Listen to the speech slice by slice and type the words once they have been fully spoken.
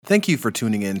Thank you for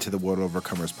tuning in to the World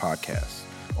Overcomers podcast.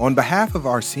 On behalf of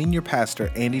our senior pastor,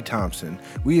 Andy Thompson,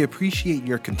 we appreciate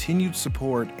your continued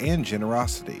support and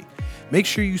generosity. Make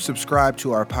sure you subscribe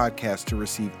to our podcast to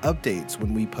receive updates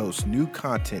when we post new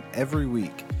content every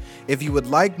week. If you would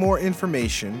like more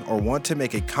information or want to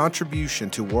make a contribution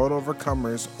to World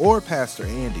Overcomers or Pastor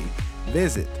Andy,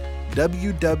 visit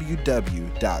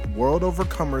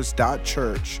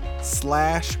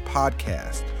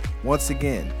www.worldovercomers.church/podcast. Once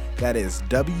again, that is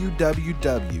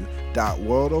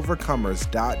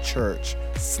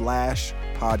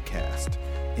www.worldovercomers.church/podcast.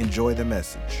 Enjoy the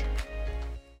message.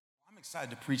 I'm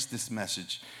excited to preach this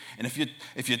message. And if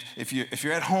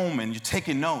you're at home and you're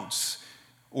taking notes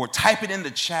or type it in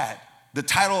the chat, the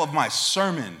title of my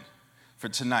sermon for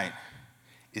tonight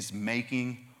is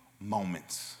Making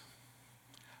Moments.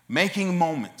 Making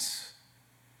Moments.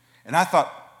 And I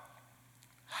thought,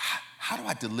 how do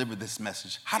I deliver this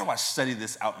message? How do I study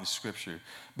this out in Scripture?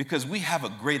 Because we have a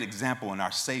great example in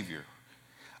our Savior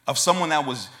of someone that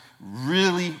was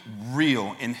really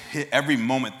real in every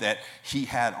moment that he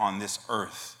had on this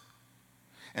earth.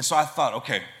 And so I thought,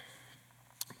 okay,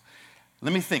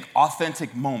 let me think,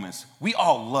 authentic moments. We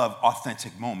all love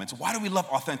authentic moments. Why do we love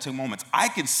authentic moments? I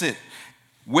could sit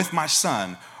with my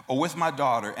son or with my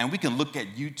daughter, and we can look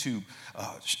at YouTube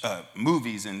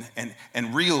movies and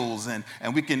reels, and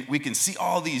we can see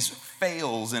all these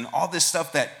fails and all this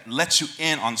stuff that lets you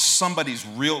in on somebody's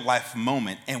real life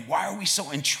moment. And why are we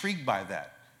so intrigued by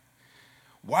that?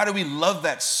 Why do we love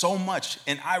that so much?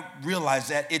 And I realize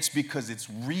that it's because it's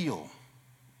real.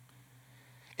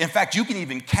 In fact, you can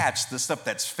even catch the stuff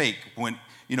that's fake when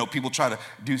people try to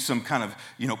do some kind of,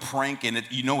 prank, and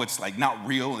it's like not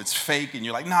real, it's fake, and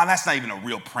you're like, nah, that's not even a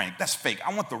real prank, that's fake.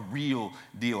 I want the real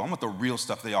deal. I want the real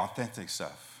stuff, the authentic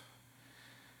stuff.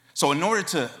 So in order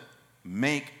to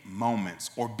make moments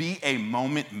or be a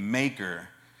moment maker,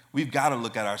 we've got to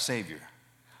look at our Savior.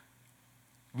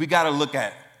 We got to look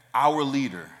at our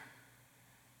leader,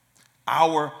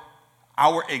 our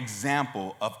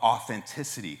example of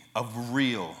authenticity, of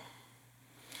real.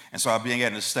 And so I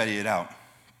began to study it out.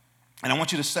 And I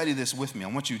want you to study this with me. I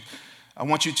want you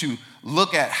to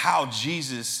look at how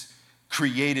Jesus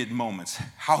created moments,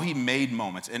 how he made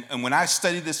moments. And when I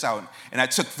studied this out, and I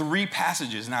took 3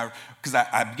 passages, because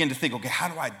I began to think, okay, how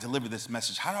do I deliver this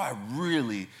message? How do I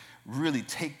really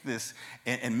take this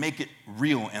and make it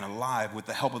real and alive with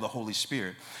the help of the Holy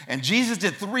Spirit? And Jesus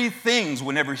did 3 things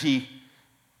whenever he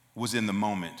was in the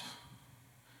moment.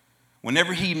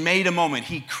 Whenever he made a moment,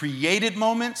 he created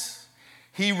moments,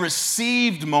 he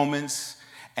received moments,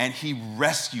 and he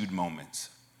rescued moments.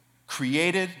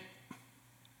 Created,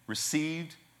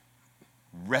 received,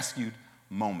 rescued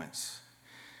moments.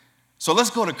 So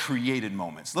let's go to created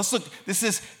moments. Let's look,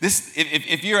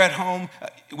 if you're at home,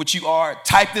 which you are,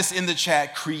 type this in the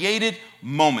chat, created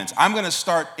moments. I'm going to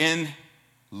start in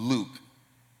Luke,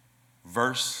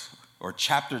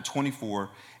 chapter 24,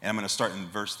 and I'm going to start in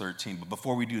verse 13. But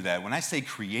before we do that, when I say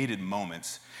created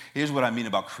moments, here's what I mean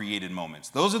about created moments.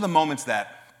 Those are the moments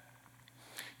that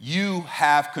you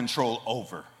have control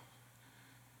over.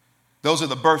 Those are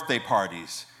the birthday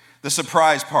parties, the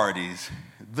surprise parties,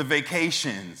 the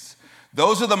vacations.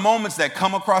 Those are the moments that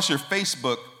come across your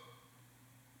Facebook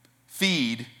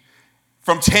feed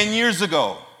from 10 years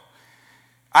ago.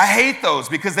 I hate those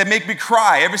because they make me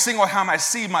cry every single time I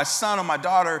see my son or my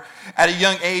daughter at a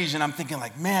young age, and I'm thinking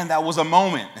like, man, that was a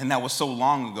moment, and that was so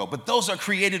long ago. But those are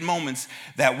created moments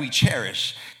that we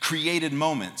cherish, created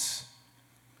moments.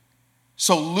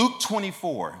 So Luke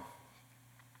 24,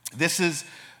 this is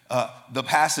the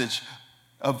passage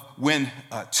of when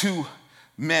 2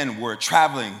 men were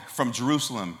traveling from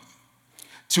Jerusalem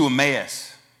to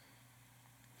Emmaus.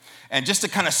 And just to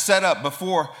kind of set up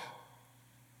before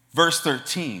verse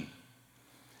 13,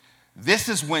 this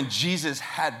is when Jesus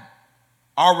had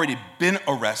already been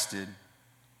arrested,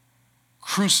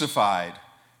 crucified,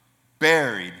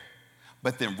 buried,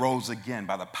 but then rose again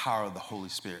by the power of the Holy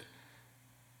Spirit.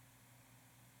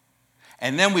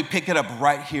 And then we pick it up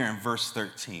right here in verse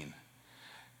 13.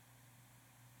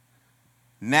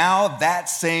 Now that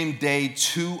same day,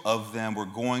 2 of them were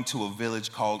going to a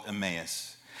village called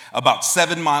Emmaus, about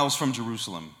 7 miles from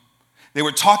Jerusalem. They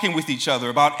were talking with each other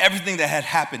about everything that had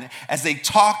happened. As they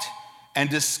talked and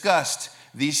discussed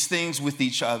these things with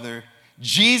each other,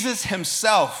 Jesus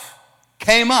himself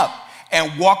came up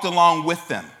and walked along with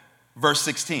them. Verse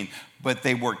 16, but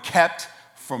they were kept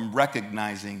from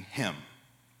recognizing him.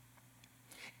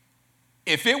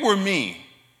 If it were me,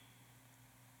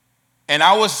 and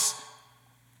I was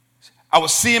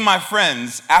seeing my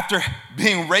friends after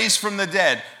being raised from the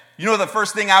dead, the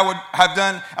first thing I would have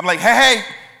done? I'm like, hey,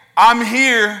 I'm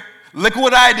here. Look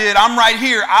what I did. I'm right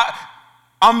here.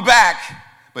 I'm back.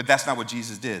 But that's not what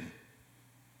Jesus did.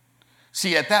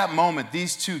 See, at that moment,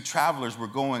 these two travelers were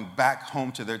going back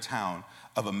home to their town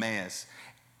of Emmaus.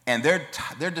 And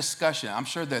their discussion, I'm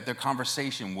sure that their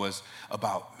conversation was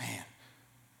about, man,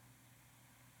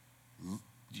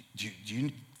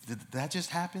 did that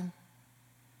just happen?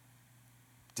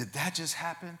 Did that just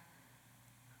happen?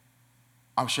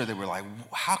 I'm sure they were like,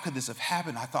 how could this have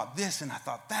happened? I thought this and I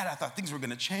thought that. I thought things were going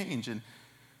to change. And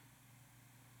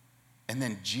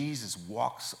then Jesus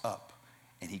walks up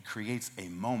and he creates a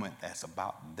moment that's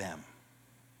about them.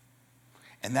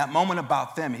 And that moment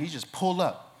about them, he just pulled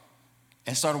up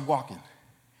and started walking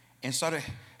and started,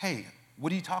 hey,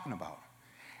 what are you talking about?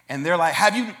 And they're like,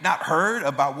 have you not heard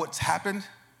about what's happened?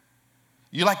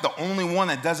 You're like the only one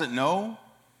that doesn't know?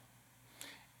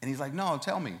 And he's like, no,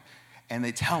 tell me. And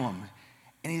they tell him.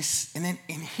 And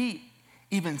he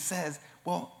even says,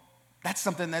 well, that's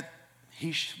something that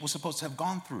he was supposed to have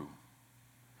gone through.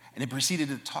 And he proceeded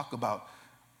to talk about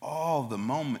all the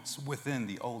moments within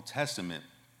the Old Testament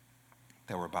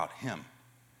that were about him.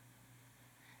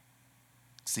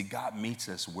 See, God meets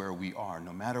us where we are,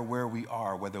 no matter where we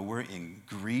are, whether we're in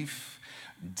grief,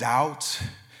 doubt,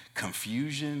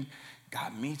 confusion,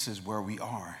 God meets us where we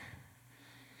are.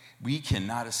 We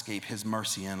cannot escape his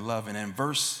mercy and love. And in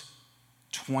verse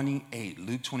 28,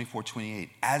 Luke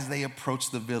 24:28, as they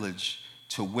approached the village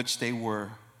to which they were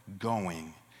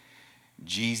going,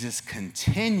 Jesus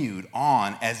continued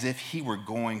on as if he were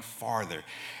going farther.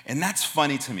 And that's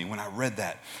funny to me when I read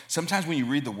that. Sometimes when you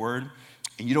read the word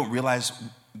and you don't realize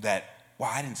that, wow,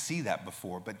 I didn't see that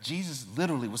before. But Jesus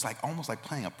literally was like almost like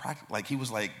playing a practice. Like he was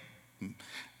like,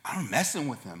 I'm messing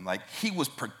with him. Like he was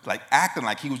like acting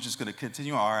like he was just going to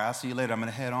continue. All right, I'll see you later. I'm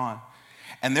going to head on.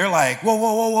 And they're like,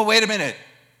 whoa, wait a minute.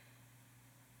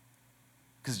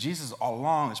 Because Jesus all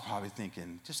along is probably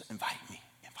thinking, just invite me.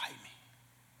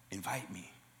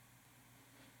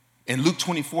 In Luke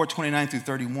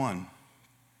 24:29-31,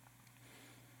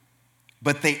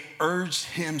 but they urged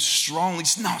him strongly,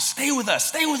 no, stay with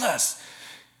us.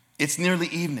 It's nearly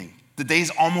evening. The day's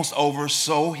almost over,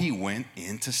 so he went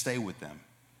in to stay with them.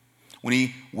 When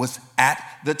he was at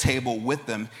the table with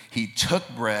them, he took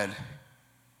bread,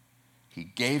 he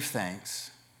gave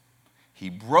thanks, he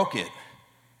broke it,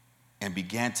 and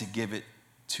began to give it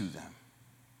to them.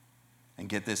 And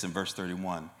get this in verse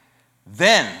 31.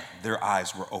 Then their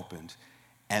eyes were opened,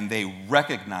 and they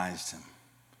recognized him,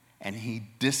 and he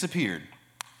disappeared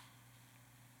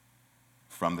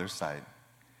from their sight.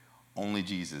 Only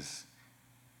Jesus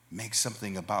makes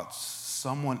something about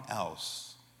someone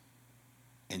else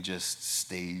and just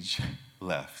stage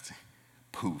left.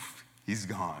 Poof, he's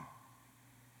gone.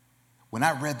 When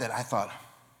I read that, I thought,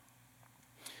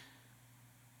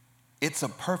 it's a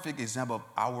perfect example of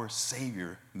our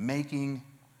Savior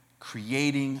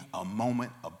creating a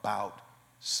moment about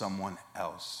someone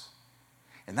else.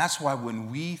 And that's why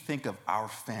when we think of our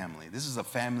family, this is a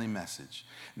family message,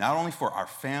 not only for our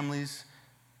families,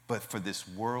 but for this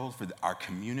world, for our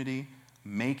community,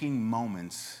 making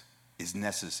moments is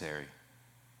necessary.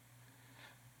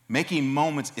 Making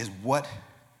moments is what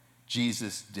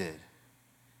Jesus did.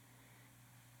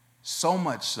 So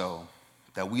much so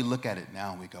that we look at it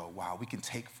now and we go, wow, we can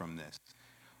take from this.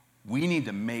 We need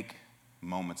to make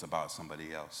moments about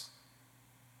somebody else.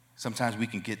 Sometimes we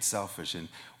can get selfish and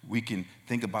we can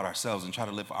think about ourselves and try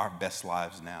to live our best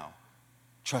lives now.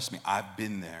 Trust me, I've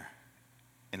been there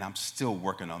and I'm still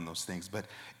working on those things, but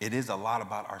it is a lot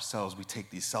about ourselves. We take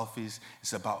these selfies,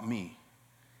 it's about me.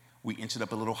 We inch it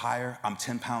up a little higher, I'm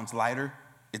 10 pounds lighter,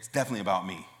 it's definitely about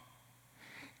me.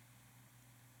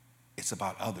 It's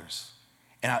about others.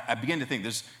 And I began to think,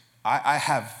 I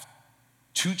have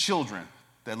 2 children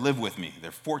that live with me.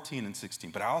 They're 14 and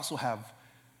 16. But I also have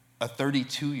a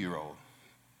 32-year-old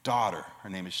daughter. Her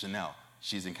name is Chanel.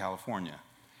 She's in California.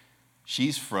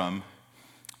 She's from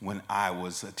when I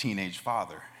was a teenage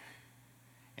father.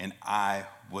 And I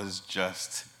was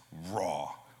just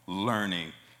raw,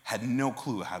 learning, had no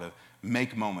clue how to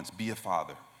make moments, be a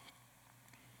father.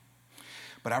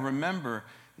 But I remember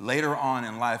later on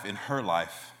in life, in her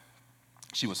life,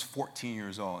 she was 14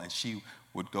 years old, and she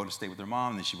would go to stay with her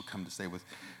mom, and then she would come to stay with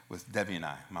Debbie and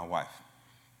I, my wife.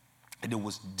 And it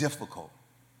was difficult.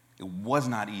 It was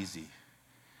not easy.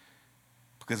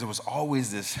 Because there was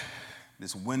always this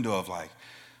window of like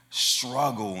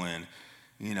struggle and,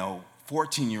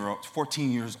 14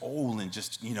 years old and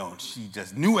just, she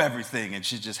just knew everything and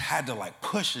she just had to like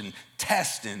push and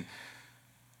test. And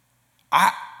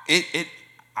I didn't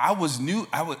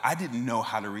know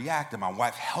how to react, and my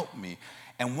wife helped me.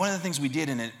 And one of the things we did,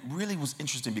 and it really was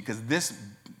interesting because this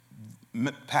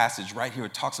passage right here,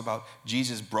 it talks about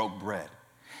Jesus broke bread.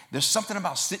 There's something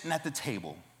about sitting at the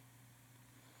table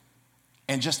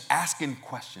and just asking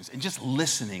questions and just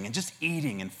listening and just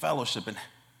eating and fellowship.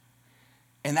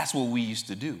 And that's what we used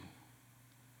to do.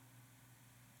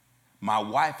 My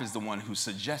wife is the one who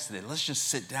suggested it. Let's just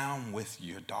sit down with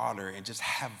your daughter and just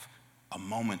have a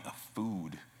moment of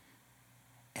food.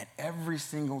 And every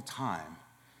single time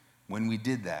when we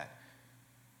did that,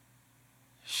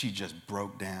 she just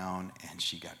broke down and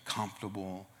she got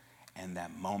comfortable, and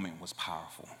that moment was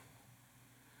powerful.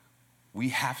 We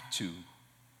have to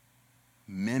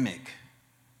mimic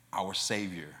our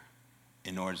Savior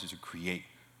in order to create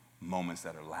moments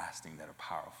that are lasting, that are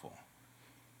powerful.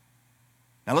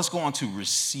 Now let's go on to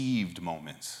received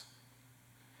moments.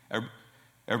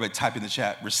 Everybody type in the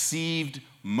chat, received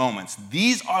moments.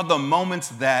 These are the moments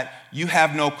that you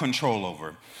have no control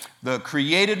over. The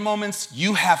created moments,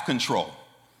 you have control.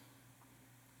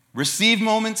 Received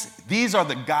moments, these are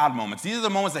the God moments. These are the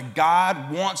moments that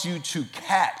God wants you to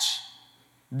catch,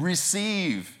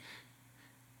 receive.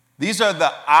 These are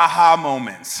the aha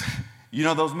moments. You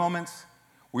know those moments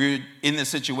where you're in this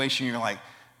situation, you're like,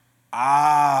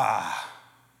 ah.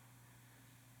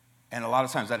 And a lot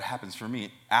of times that happens for me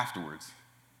afterwards.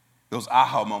 Those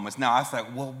aha moments. Now, I was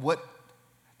like, well, what?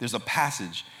 There's a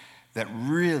passage that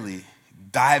really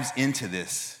dives into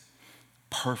this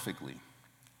perfectly.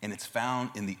 And it's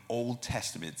found in the Old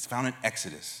Testament. It's found in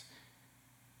Exodus.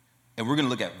 And we're going to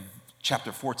look at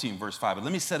chapter 14, verse 5. But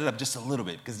let me set it up just a little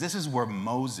bit, because this is where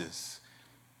Moses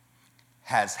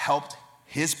has helped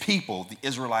his people, the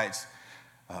Israelites,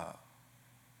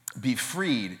 be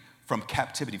freed from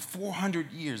captivity.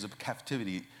 400 years of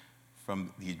captivity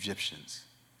from the Egyptians.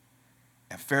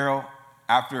 And Pharaoh,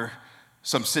 after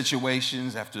some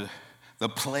situations, after the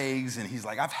plagues, and he's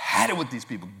like, I've had it with these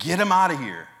people. Get them out of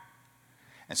here.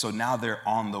 And so now they're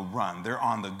on the run. They're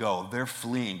on the go. They're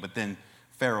fleeing. But then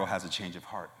Pharaoh has a change of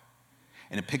heart.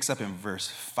 And it picks up in verse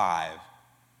 5,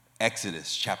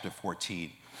 Exodus chapter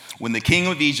 14. When the king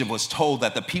of Egypt was told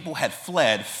that the people had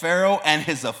fled, Pharaoh and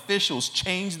his officials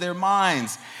changed their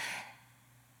minds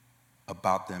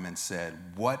about them and said,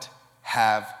 what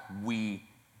have we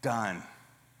done?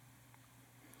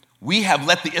 We have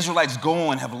let the Israelites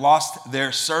go and have lost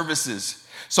their services.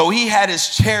 So he had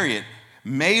his chariot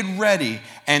made ready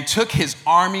and took his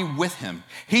army with him.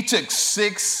 He took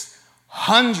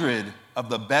 600 of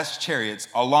the best chariots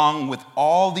along with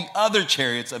all the other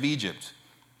chariots of Egypt,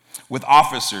 with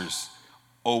officers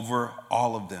over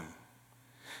all of them.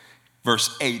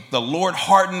 Verse 8, the Lord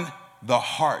hardened the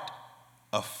heart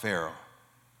of Pharaoh,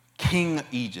 king of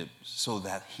Egypt, so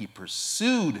that he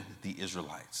pursued the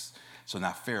Israelites. So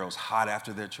now Pharaoh's hot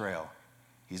after their trail.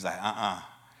 He's like,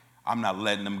 I'm not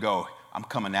letting them go. I'm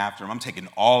coming after them. I'm taking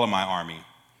all of my army.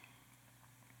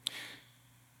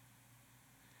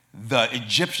 The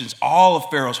Egyptians, all of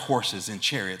Pharaoh's horses and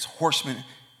chariots, horsemen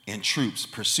and troops,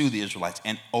 pursued the Israelites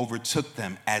and overtook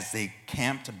them as they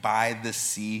camped by the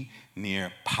sea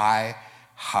near Pi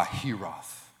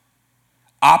Hahiroth,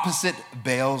 opposite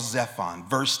Baal Zephon.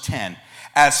 Verse 10,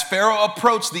 as Pharaoh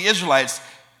approached, the Israelites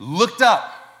looked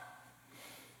up,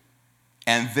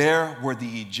 and there were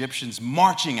the Egyptians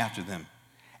marching after them.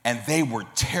 And they were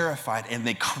terrified, and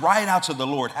they cried out to the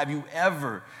Lord. Have you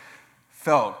ever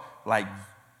felt like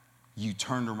you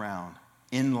turned around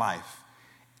in life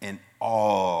and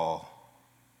all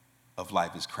of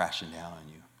life is crashing down on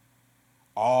you?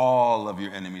 All of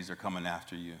your enemies are coming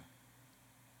after you.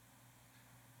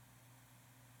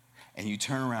 And you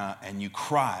turn around and you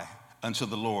cry unto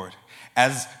the Lord,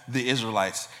 as the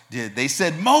Israelites did. They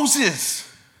said, Moses,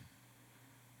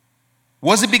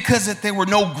 was it because that there were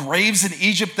no graves in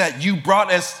Egypt that you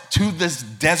brought us to this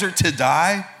desert to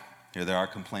die? Here they are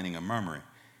complaining and murmuring.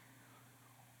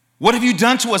 What have you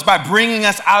done to us by bringing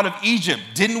us out of Egypt?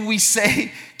 Didn't we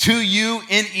say to you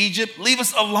in Egypt, leave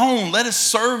us alone, let us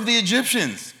serve the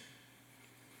Egyptians?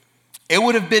 It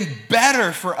would have been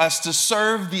better for us to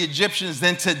serve the Egyptians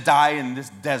than to die in this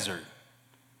desert.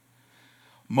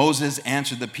 Moses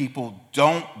answered the people,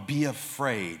 don't be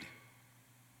afraid.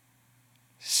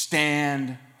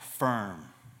 Stand firm.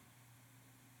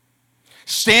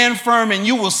 Stand firm, and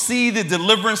you will see the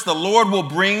deliverance the Lord will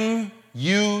bring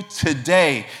you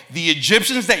today. The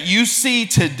Egyptians that you see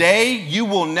today, you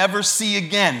will never see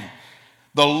again.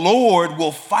 The Lord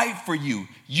will fight for you.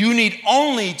 You need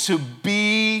only to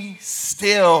be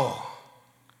still.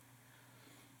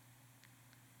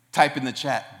 Type in the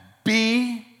chat,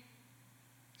 be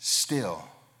still.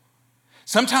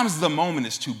 Sometimes the moment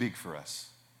is too big for us.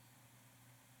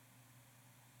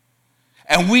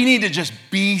 And we need to just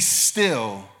be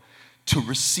still to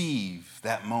receive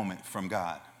that moment from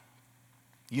God.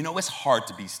 You know, it's hard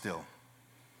to be still.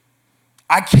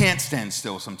 I can't stand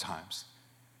still sometimes.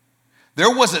 There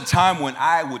was a time when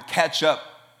I would catch up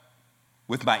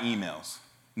with my emails.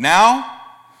 Now,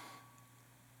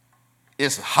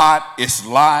 it's hot, it's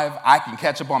live. I can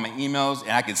catch up on my emails,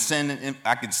 and I can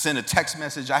send a text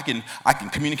message. I can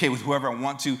communicate with whoever I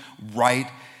want to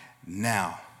right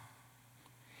now.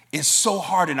 It's so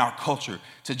hard in our culture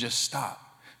to just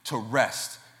stop, to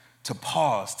rest, to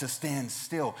pause, to stand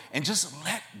still, and just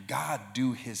let God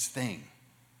do his thing.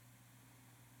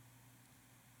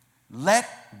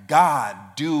 Let God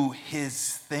do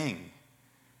his thing.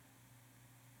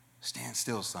 Stand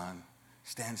still, son.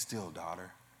 Stand still,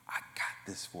 daughter. I got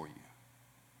this for you.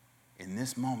 In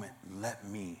this moment, let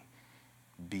me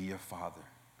be your father.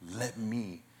 Let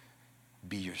me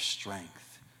be your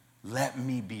strength. Let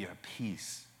me be your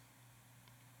peace.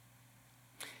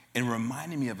 It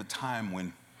reminded me of a time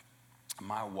when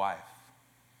my wife,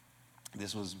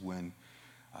 this was when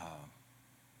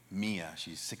Mia,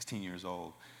 she's 16 years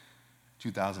old,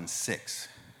 2006,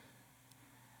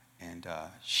 and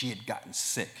she had gotten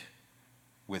sick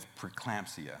with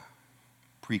preeclampsia.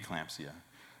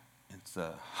 It's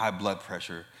a high blood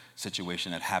pressure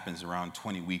situation that happens around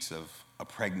 20 weeks of a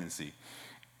pregnancy.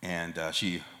 And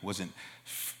she wasn't,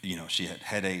 she had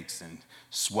headaches and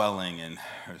swelling, and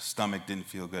her stomach didn't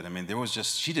feel good. I mean,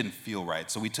 she didn't feel right.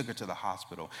 So we took her to the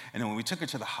hospital. And then when we took her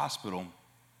to the hospital,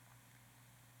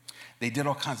 they did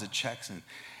all kinds of checks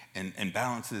and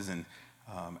balances, and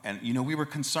we were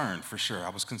concerned, for sure. I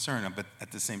was concerned, but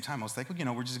at the same time, I was like,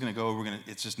 we're just going to go.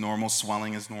 It's just normal.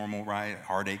 Swelling is normal, right?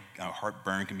 Heartache,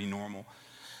 heartburn can be normal.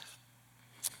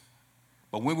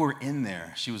 But when we were in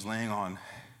there, she was laying on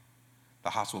the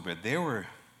hospital bed. They were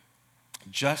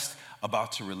just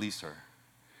about to release her.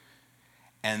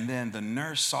 And then the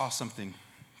nurse saw something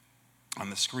on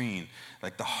the screen,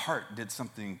 like the heart did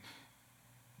something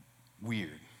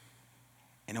weird.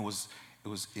 And it was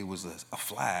a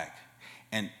flag.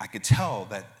 And I could tell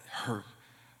that her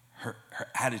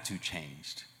attitude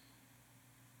changed.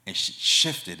 And she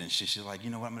shifted, and she's like,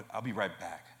 you know what, I'll be right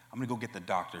back. I'm going to go get the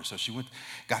doctor. So she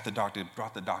got the doctor,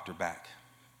 brought the doctor back.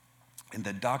 And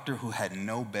the doctor, who had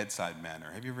no bedside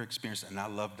manner. Have you ever experienced that? And I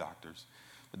love doctors.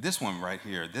 But this one right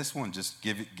here, just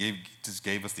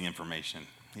gave us the information.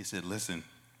 He said, listen,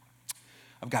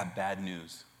 I've got bad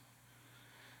news.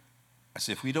 I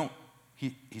said,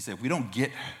 he said, if we don't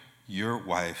get your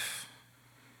wife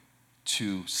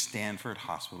to Stanford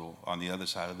Hospital on the other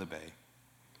side of the bay,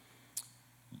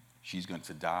 she's going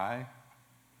to die,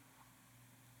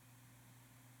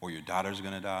 or your daughter's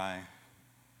going to die,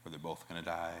 or they're both going to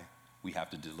die. We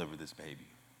have to deliver this baby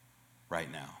right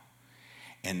now.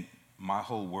 And my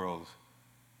whole world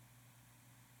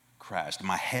crashed.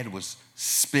 My head was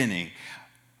spinning,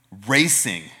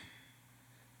 racing,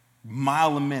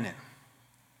 mile a minute.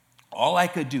 All I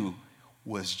could do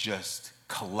was just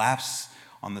collapse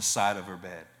on the side of her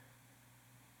bed.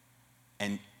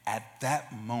 And at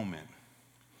that moment,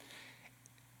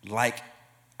 like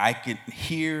I could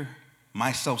hear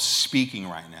myself speaking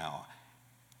right now,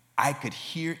 I could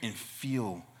hear and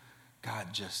feel God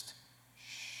just,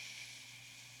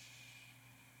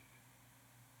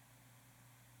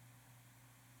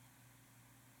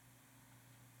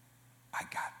 I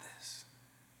got this.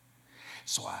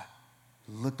 So I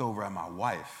looked over at my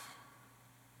wife.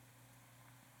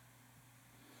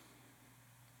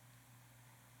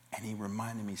 And he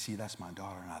reminded me, see, that's my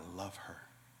daughter, and I love her.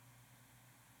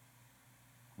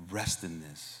 Rest in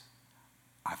this.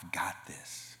 I've got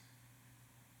this.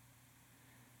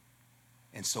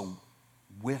 And so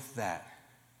with that,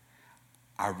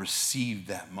 I received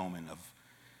that moment of,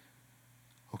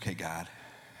 okay, God,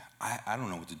 I don't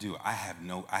know what to do. I have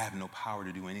no power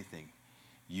to do anything.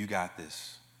 You got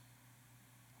this.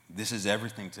 This is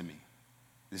everything to me.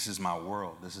 This is my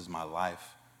world. This is my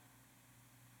life.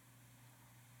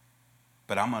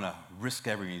 But I'm going to risk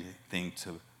everything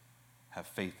to have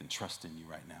faith and trust in you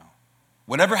right now.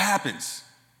 Whatever happens,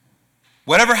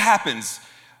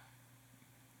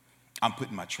 I'm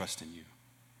putting my trust in you.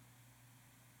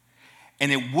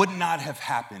 And it would not have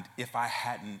happened if I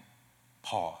hadn't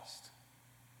paused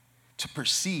to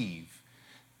perceive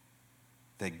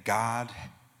that God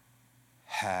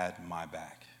had my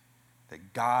back,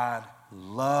 that God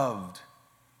loved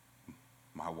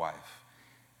my wife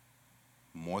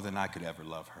more than I could ever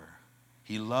love her.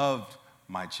 He loved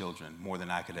my children more than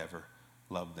I could ever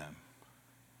love them.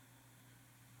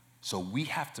 So we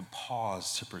have to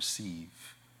pause to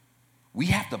perceive. We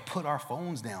have to put our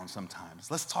phones down sometimes.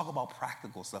 Let's talk about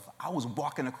practical stuff. I was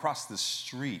walking across the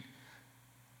street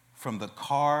from the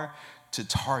car to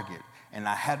Target, and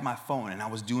I had my phone, and I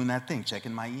was doing that thing,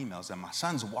 checking my emails, and my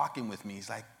son's walking with me. He's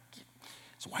like,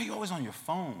 so why are you always on your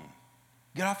phone?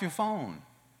 Get off your phone.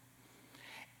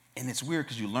 And it's weird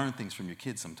because you learn things from your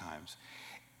kids sometimes.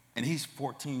 And he's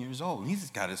 14 years old, and he's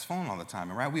got his phone all the time.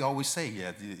 And right, we always say,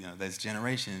 this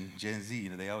generation, Gen Z,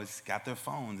 they always got their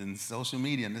phones and social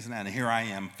media and this and that. And here I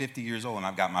am, 50 years old, and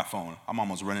I've got my phone. I'm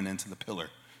almost running into the pillar,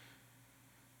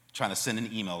 trying to send an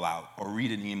email out or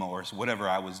read an email or whatever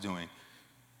I was doing.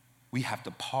 We have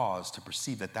to pause to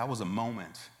perceive that was a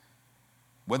moment.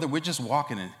 Whether we're just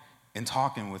walking and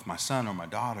talking with my son or my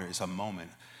daughter, it's a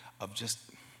moment of just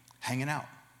hanging out.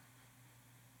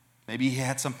 Maybe he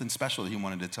had something special that he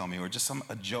wanted to tell me, or just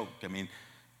a joke. I mean,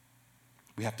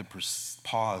 we have to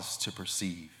pause to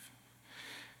perceive.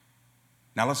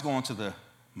 Now let's go on to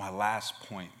my last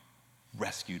point,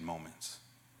 rescued moments.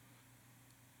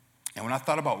 And when I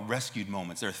thought about rescued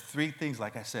moments, there are three things,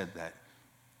 like I said, that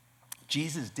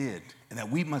Jesus did and that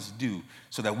we must do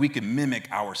so that we can mimic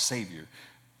our Savior.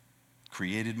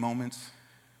 Created moments,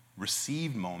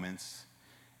 received moments,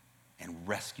 and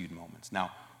rescued moments.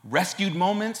 Now, rescued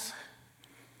moments,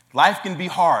 life can be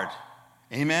hard.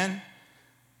 Amen?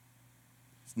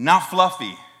 It's not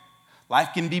fluffy. Life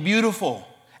can be beautiful,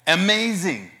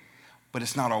 amazing, but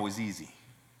it's not always easy.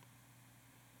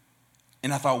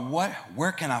 And I thought,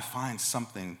 where can I find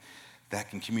something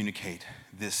that can communicate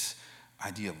this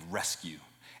idea of rescue?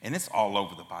 And it's all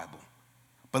over the Bible.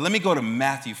 But let me go to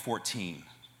Matthew 14.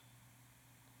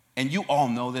 And you all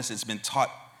know this. It's been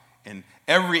taught in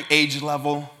every age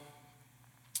level.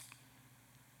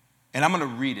 And I'm going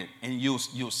to read it, and you'll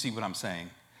see what I'm saying.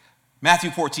 Matthew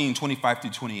 14, 25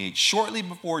 through 28. Shortly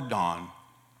before dawn,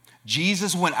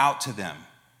 Jesus went out to them,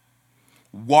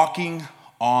 walking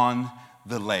on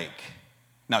the lake.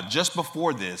 Now, just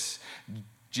before this,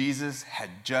 Jesus had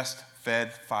just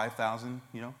fed 5,000,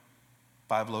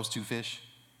 5 loaves, 2 fish.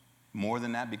 More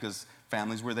than that because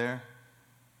families were there.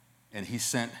 And he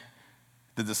sent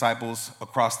the disciples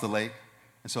across the lake.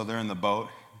 And so they're in the boat.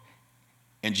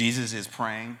 And Jesus is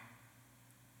praying.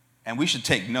 And we should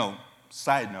take note,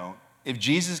 side note, if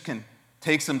Jesus can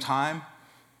take some time,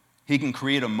 he can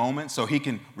create a moment so he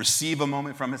can receive a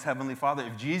moment from his heavenly Father.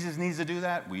 If Jesus needs to do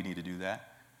that, we need to do that.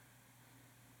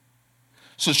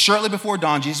 So shortly before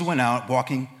dawn, Jesus went out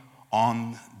walking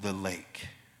on the lake.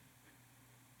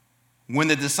 When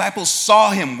the disciples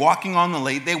saw him walking on the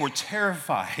lake, they were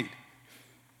terrified.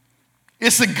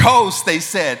 It's a ghost, they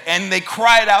said, and they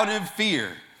cried out in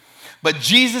fear. But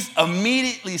Jesus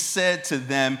immediately said to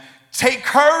them, take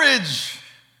courage.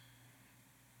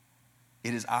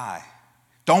 It is I.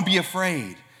 Don't be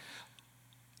afraid.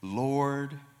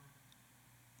 Lord,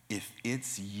 if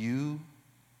it's you,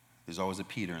 there's always a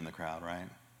Peter in the crowd, right?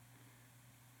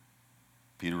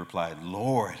 Peter replied,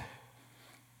 Lord,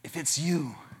 if it's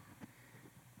you,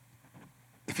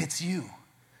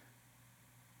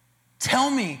 tell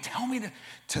me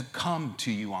to come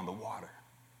to you on the water.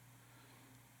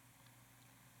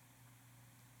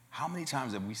 How many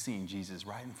times have we seen Jesus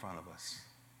right in front of us?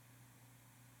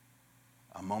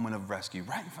 A moment of rescue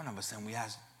right in front of us, and we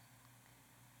ask,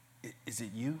 is it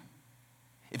you?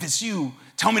 If it's you,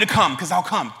 tell me to come, because I'll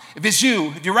come. If it's you,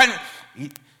 if you're right.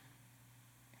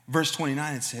 Verse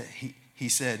 29, it said, he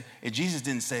said, and Jesus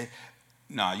didn't say,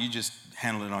 no, you just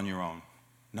handle it on your own.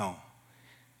 No.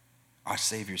 Our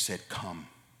Savior said, come.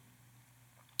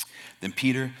 Then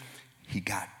Peter, he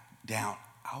got down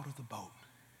out of the boat,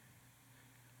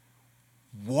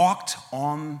 walked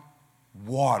on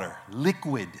water,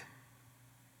 liquid,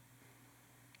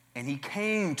 and he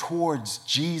came towards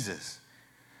Jesus.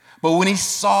 But when he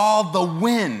saw the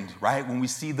wind, right? When we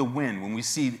see the wind, when we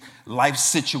see life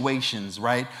situations,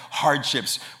 right?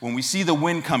 Hardships, when we see the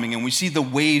wind coming and we see the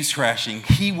waves crashing,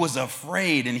 he was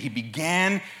afraid and he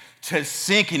began to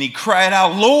sink and he cried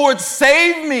out, Lord,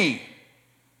 save me.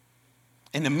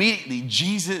 And immediately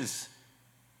Jesus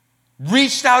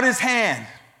reached out his hand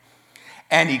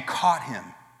and he caught him.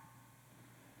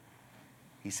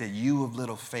 He said, you of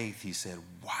little faith, he said,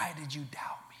 why did you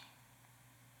doubt me?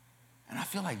 And I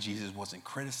feel like Jesus wasn't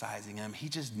criticizing him. He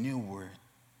just knew where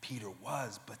Peter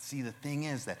was. But see, the thing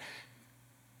is that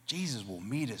Jesus will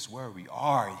meet us where we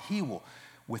are. And he will,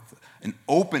 with an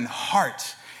open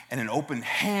heart and an open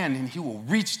hand, and he will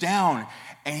reach down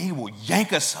and he will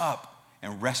yank us up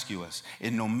and rescue us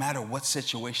in no matter what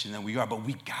situation that we are. But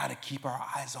we got to keep our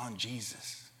eyes on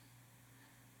Jesus.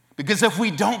 Because if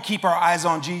we don't keep our eyes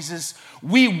on Jesus,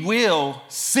 we will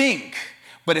sink.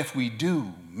 But if we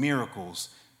do, miracles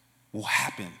will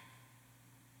happen.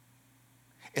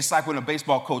 It's like when a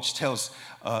baseball coach tells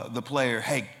the player,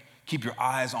 hey, keep your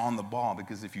eyes on the ball,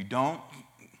 because if you don't,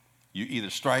 You either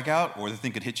strike out or the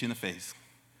thing could hit you in the face.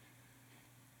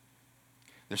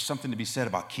 There's something to be said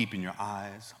about keeping your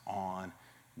eyes on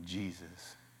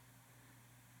Jesus.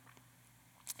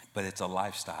 But it's a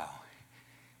lifestyle.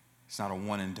 It's not a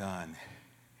one and done.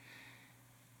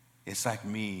 It's like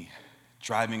me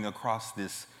driving across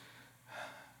this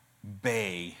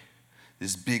bay,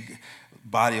 this big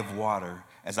body of water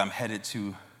as I'm headed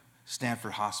to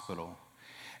Stanford Hospital.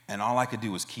 And all I could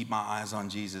do was keep my eyes on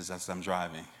Jesus as I'm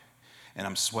driving. And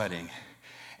I'm sweating.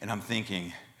 And I'm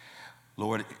thinking,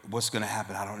 Lord, what's going to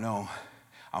happen? I don't know.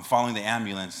 I'm following the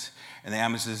ambulance. And the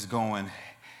ambulance is going.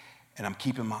 And I'm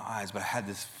keeping my eyes. But I had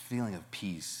this feeling of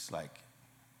peace. Like,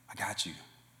 I got you.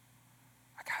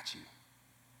 I got you.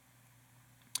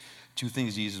 Two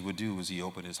things Jesus would do was he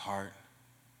opened his heart.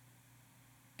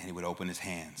 And he would open his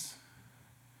hands.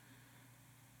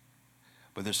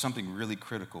 But there's something really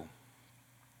critical.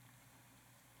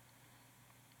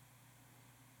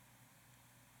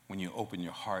 When you open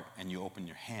your heart and you open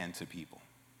your hand to people.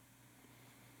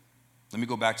 Let me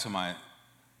go back to my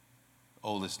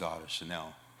oldest daughter,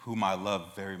 Chanel, whom I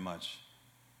love very much.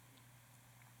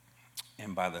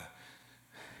 And by the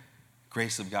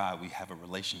grace of God, we have a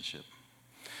relationship.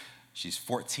 She's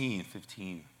 14,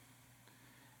 15.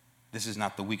 This is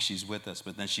not the week she's with us,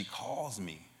 but then she calls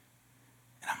me.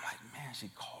 And I'm like, man, she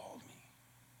called me.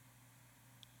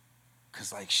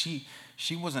 Because like she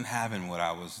wasn't having what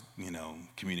I was,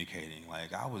 communicating.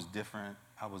 Like I was different.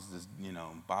 I was this,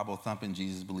 Bible thumping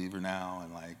Jesus believer now.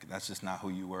 And like, that's just not who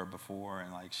you were before.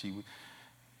 And like she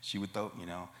would throw,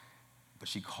 but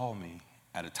she called me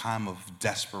at a time of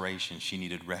desperation. She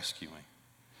needed rescuing.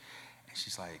 And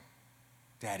she's like,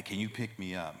 Daddy, can you pick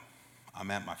me up?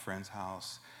 I'm at my friend's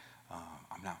house.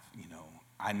 I'm not,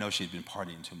 I know she'd been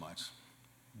partying too much.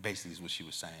 Basically is what she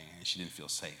was saying. And she didn't feel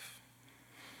safe.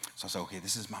 So I said, okay,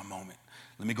 this is my moment.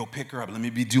 Let me go pick her up. Let me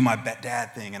do my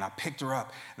dad thing. And I picked her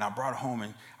up, and I brought her home,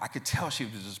 and I could tell she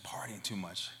was just partying too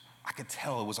much. I could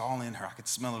tell it was all in her. I could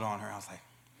smell it on her. I was like,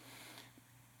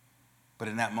 but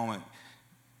in that moment,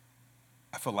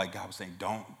 I felt like God was saying,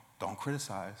 don't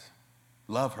criticize.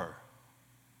 Love her.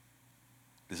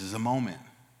 This is a moment.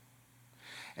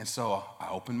 And so I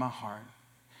opened my heart,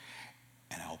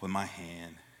 and I opened my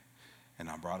hand, and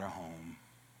I brought her home,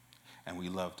 and we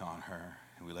loved on her.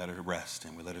 And we let her rest,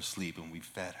 and we let her sleep, and we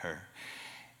fed her.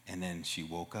 And then she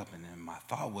woke up, and then my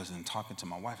thought was, in talking to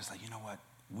my wife, it's like, you know what?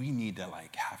 We need to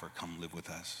have her come live with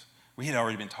us. We had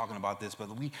already been talking about this, but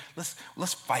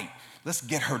let's fight. Let's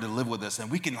get her to live with us,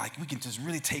 and we can just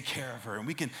really take care of her, and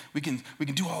we can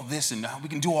do all this, and we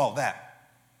can do all that.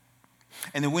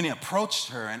 And then when he approached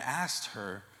her and asked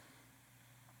her,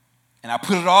 and I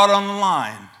put it all on the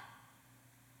line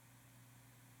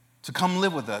to come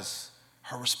live with us,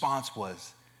 her response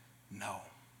was, no.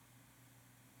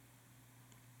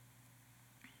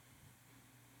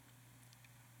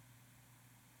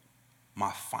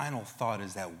 My final thought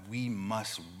is that we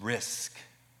must risk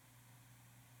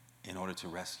in order to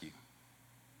rescue.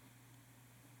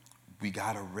 We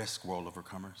got to risk, World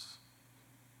Overcomers.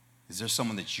 Is there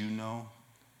someone that you know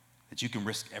that you can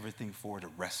risk everything for to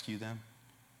rescue them?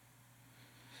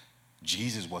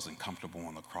 Jesus wasn't comfortable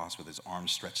on the cross with his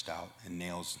arms stretched out and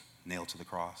nailed to the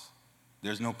cross.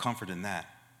 There's no comfort in that.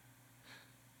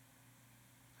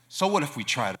 So what if we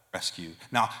try to rescue?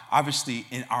 Now, obviously,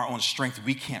 in our own strength,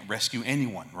 we can't rescue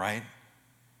anyone, right?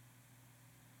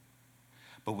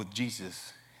 But with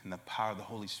Jesus and the power of the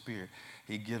Holy Spirit,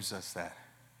 he gives us that.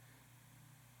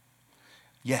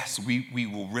 Yes, we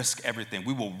will risk everything.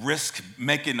 We will risk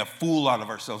making a fool out of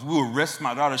ourselves. We will risk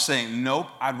my daughter saying, nope,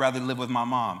 I'd rather live with my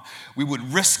mom. We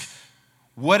would risk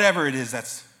whatever it is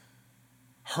that's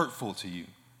hurtful to you.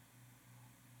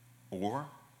 Or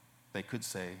they could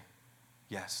say,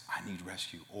 yes, I need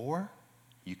rescue. Or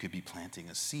you could be planting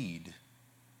a seed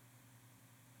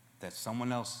that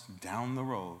someone else down the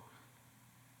road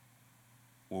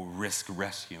will risk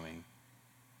rescuing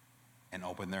and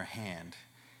open their hand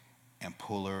and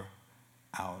pull her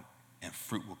out, and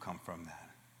fruit will come from that.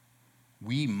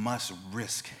 We must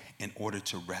risk in order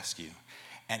to rescue.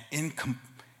 And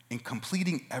in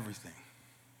completing everything,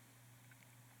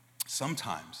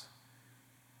 sometimes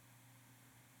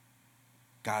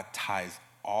God ties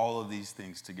all of these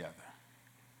things together.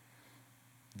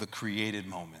 The created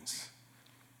moments,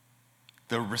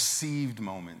 the received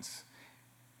moments,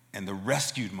 and the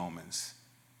rescued moments.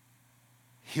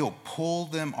 He'll pull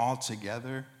them all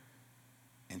together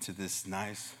into this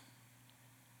nice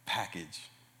package.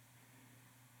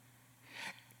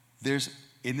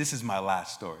 And this is my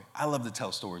last story. I love to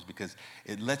tell stories because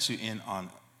it lets you in on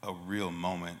a real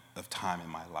moment of time in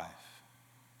my life.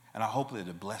 And I hope that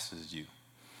it blesses you.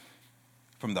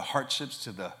 from the hardships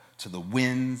to the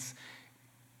wins.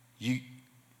 We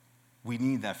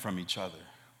need that from each other.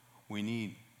 We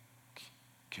need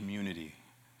community,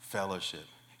 fellowship,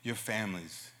 your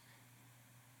families.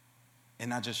 And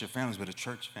not just your families, but a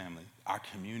church family, our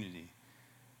community.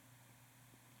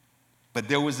 But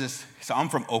there was this, so I'm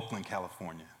from Oakland,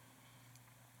 California.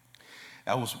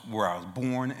 That was where I was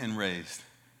born and raised.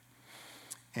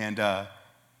 And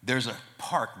there's a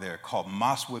park there called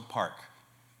Mosswood Park.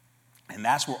 And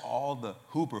that's where all the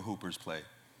hoopers play.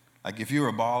 Like if you're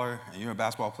a baller and you're a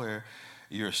basketball player,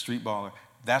 you're a street baller,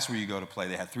 that's where you go to play.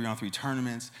 They had 3-on-3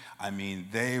 tournaments. I mean,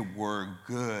 they were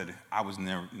good. I was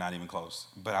never, not even close.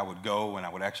 But I would go and I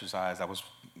would exercise.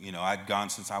 I'd gone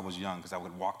since I was young because I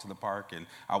would walk to the park and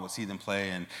I would see them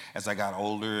play. And as I got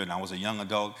older and I was a young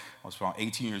adult, I was around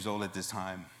 18 years old at this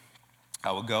time,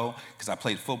 I would go because I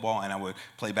played football and I would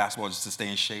play basketball just to stay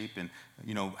in shape and,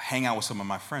 hang out with some of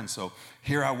my friends. So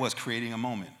here I was creating a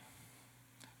moment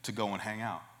to go and hang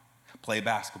out, play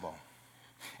basketball.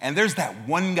 And there's that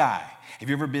one guy. Have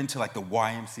you ever been to like the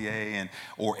YMCA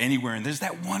or anywhere? And there's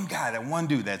that one guy, that one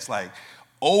dude that's like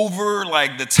over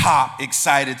like the top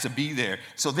excited to be there.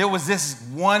 So there was this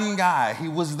one guy. He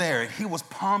was there. He was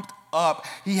pumped up.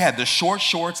 He had the short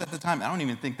shorts at the time. I don't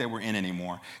even think they were in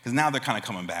anymore because now they're kind of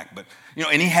coming back. But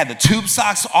and he had the tube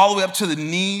socks all the way up to the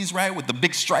knees, right, with the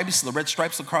big stripes, the red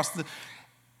stripes across the.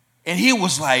 And he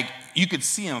was like, you could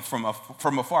see him from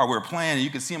afar. We were playing, and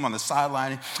you could see him on the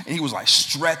sideline, and he was like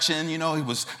stretching, he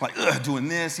was like doing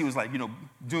this. He was like,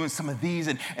 doing some of these,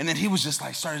 and then he was just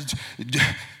like started,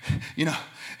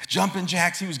 jumping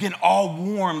jacks. He was getting all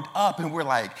warmed up, and we're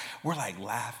like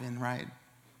laughing, right?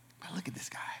 But look at this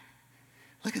guy.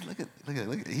 Look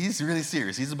at. He's really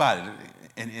serious. He's about it,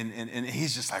 and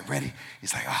he's just like ready.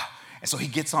 He's like and so he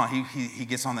gets on. He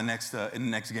gets on in the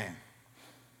next game.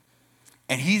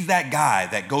 And he's that guy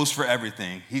that goes for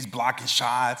everything. He's blocking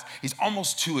shots. He's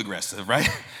almost too aggressive, right?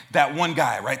 That one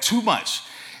guy, right? Too much.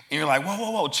 And you're like,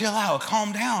 whoa, chill out,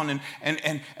 calm down.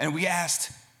 And we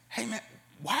asked, hey, man,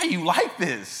 why are you like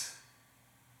this?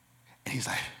 And he's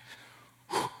like,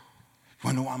 you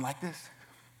want to know why I'm like this?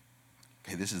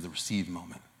 Okay, this is the receive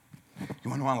moment. You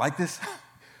want to know why I'm like this?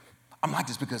 I'm like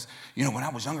this because, when I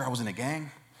was younger, I was in a gang.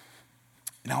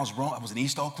 And I was in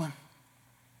East Oakland.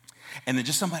 And then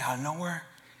just somebody out of nowhere,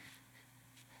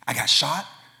 I got shot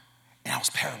and I was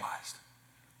paralyzed.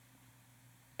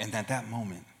 And at that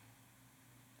moment,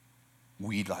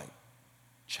 we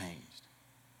changed.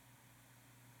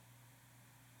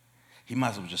 He might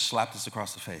as well just slapped us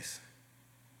across the face.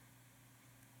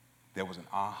 There was an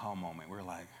aha moment. We were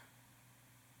like, and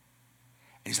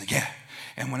he's like, yeah.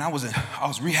 And when I was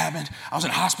rehabbing, I was in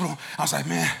the hospital. I was like,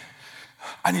 man,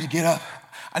 I need to get up.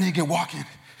 I need to get walking.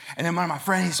 And then one of my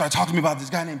friends, he started talking to me about this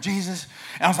guy named Jesus.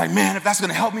 And I was like, man, if that's going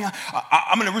to help me,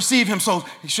 I'm going to receive him. So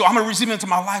I'm going to receive him into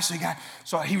my life.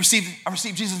 I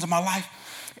received Jesus into my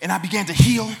life. And I began to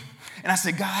heal. And I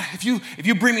said, God, if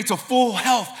you bring me to full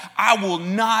health, I will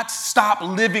not stop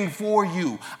living for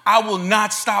you. I will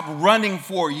not stop running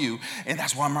for you. And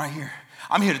that's why I'm right here.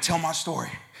 I'm here to tell my story.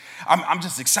 I'm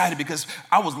just excited because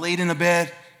I was laid in the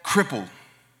bed, crippled.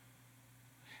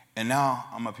 And now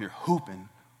I'm up here hooping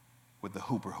with the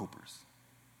hoopers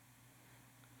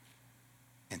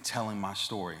and telling my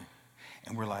story.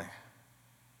 And we're like,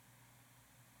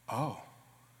 oh.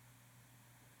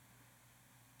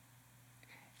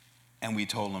 And we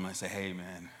told him, I said, hey,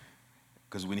 man,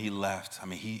 because when he left,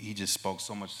 he just spoke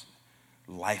so much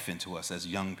life into us as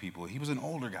young people. He was an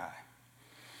older guy.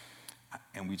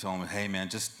 And we told him, hey, man,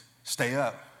 just stay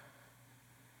up.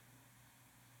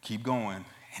 Keep going.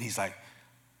 And he's like,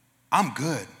 I'm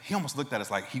good. He almost looked at us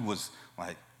like he was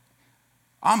like,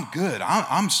 I'm good.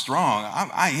 I'm strong.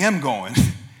 I am going.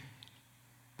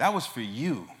 That was for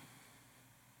you.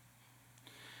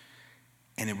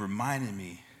 And it reminded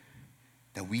me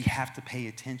that we have to pay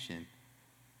attention.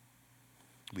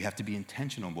 We have to be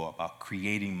intentional about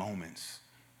creating moments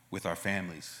with our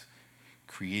families,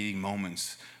 creating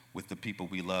moments with the people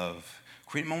we love,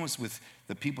 creating moments with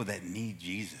the people that need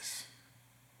Jesus,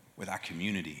 with our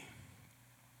community.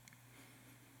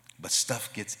 But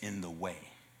stuff gets in the way.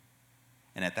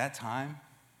 And at that time,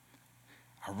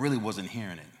 I really wasn't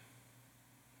hearing it.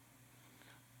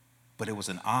 But it was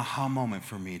an aha moment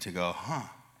for me to go,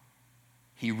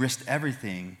 he risked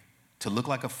everything to look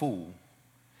like a fool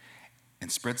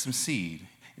and spread some seed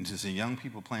into some young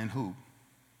people playing hoop.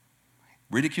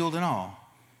 Ridiculed and all,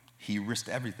 he risked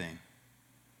everything.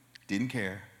 Didn't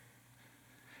care.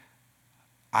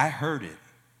 I heard it.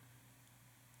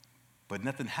 But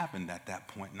nothing happened at that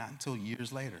point, not until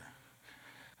years later.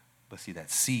 But see, that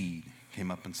seed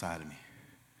came up inside of me.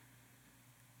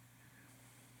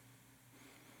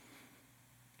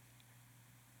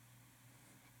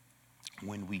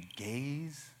 when we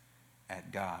gaze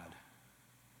at God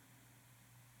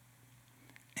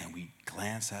and we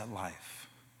glance at life,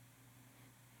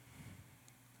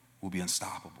 we'll be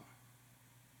unstoppable.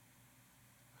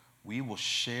 We will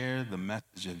share the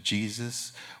message of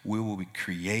Jesus. We will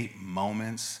create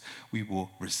moments. We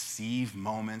will receive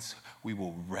moments. We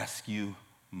will rescue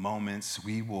moments.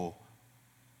 We will,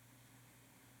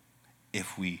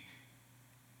 if we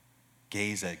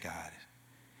gaze at God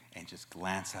and just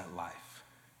glance at life,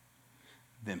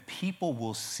 then people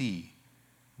will see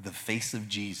the face of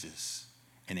Jesus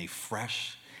in a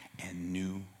fresh and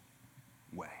new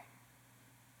way.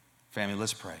 Family,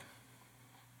 let's pray.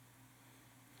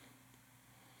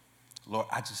 Lord,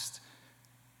 I just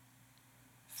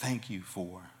thank you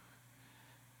for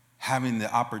having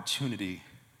the opportunity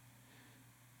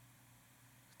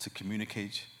to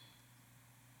communicate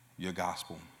your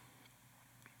gospel,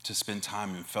 to spend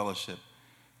time in fellowship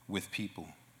with people,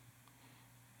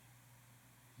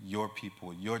 your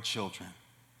children.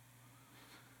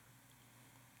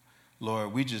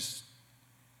 Lord, we just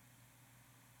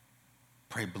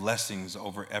pray blessings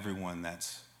over everyone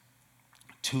that's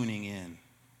tuning in.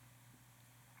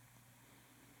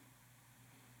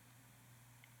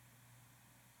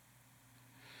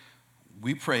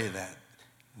 We pray that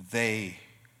they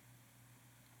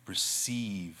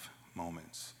receive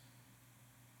moments,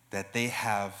 that they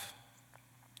have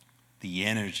the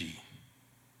energy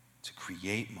to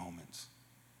create moments,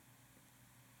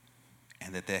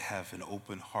 and that they have an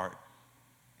open heart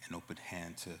and open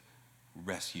hand to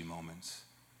rescue moments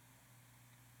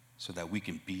so that we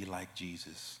can be like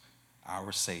Jesus,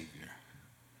 our Savior.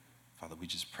 Father, we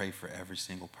just pray for every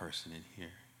single person in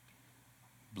here.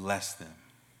 Bless them.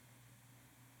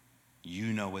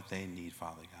 You know what they need,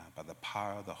 Father God. By the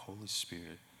power of the Holy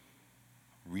Spirit,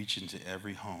 reach into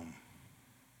every home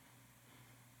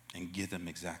and give them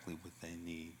exactly what they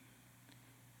need.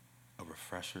 A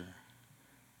refresher,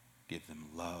 give them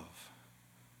love,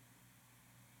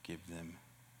 give them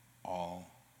all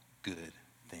good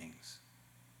things.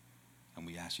 And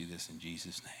we ask you this in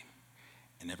Jesus' name.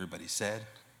 And everybody said,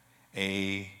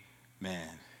 amen.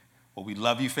 Well, we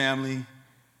love you, family.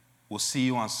 We'll see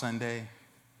you on Sunday.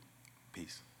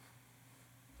 Peace.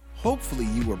 Hopefully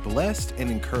you were blessed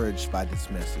and encouraged by this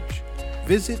message.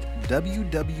 Visit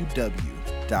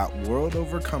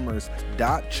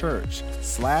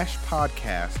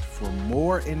www.worldovercomers.church/podcast for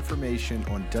more information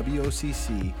on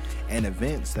WOCC and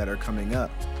events that are coming up.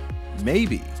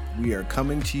 Maybe we are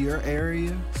coming to your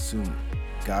area soon.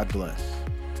 God bless.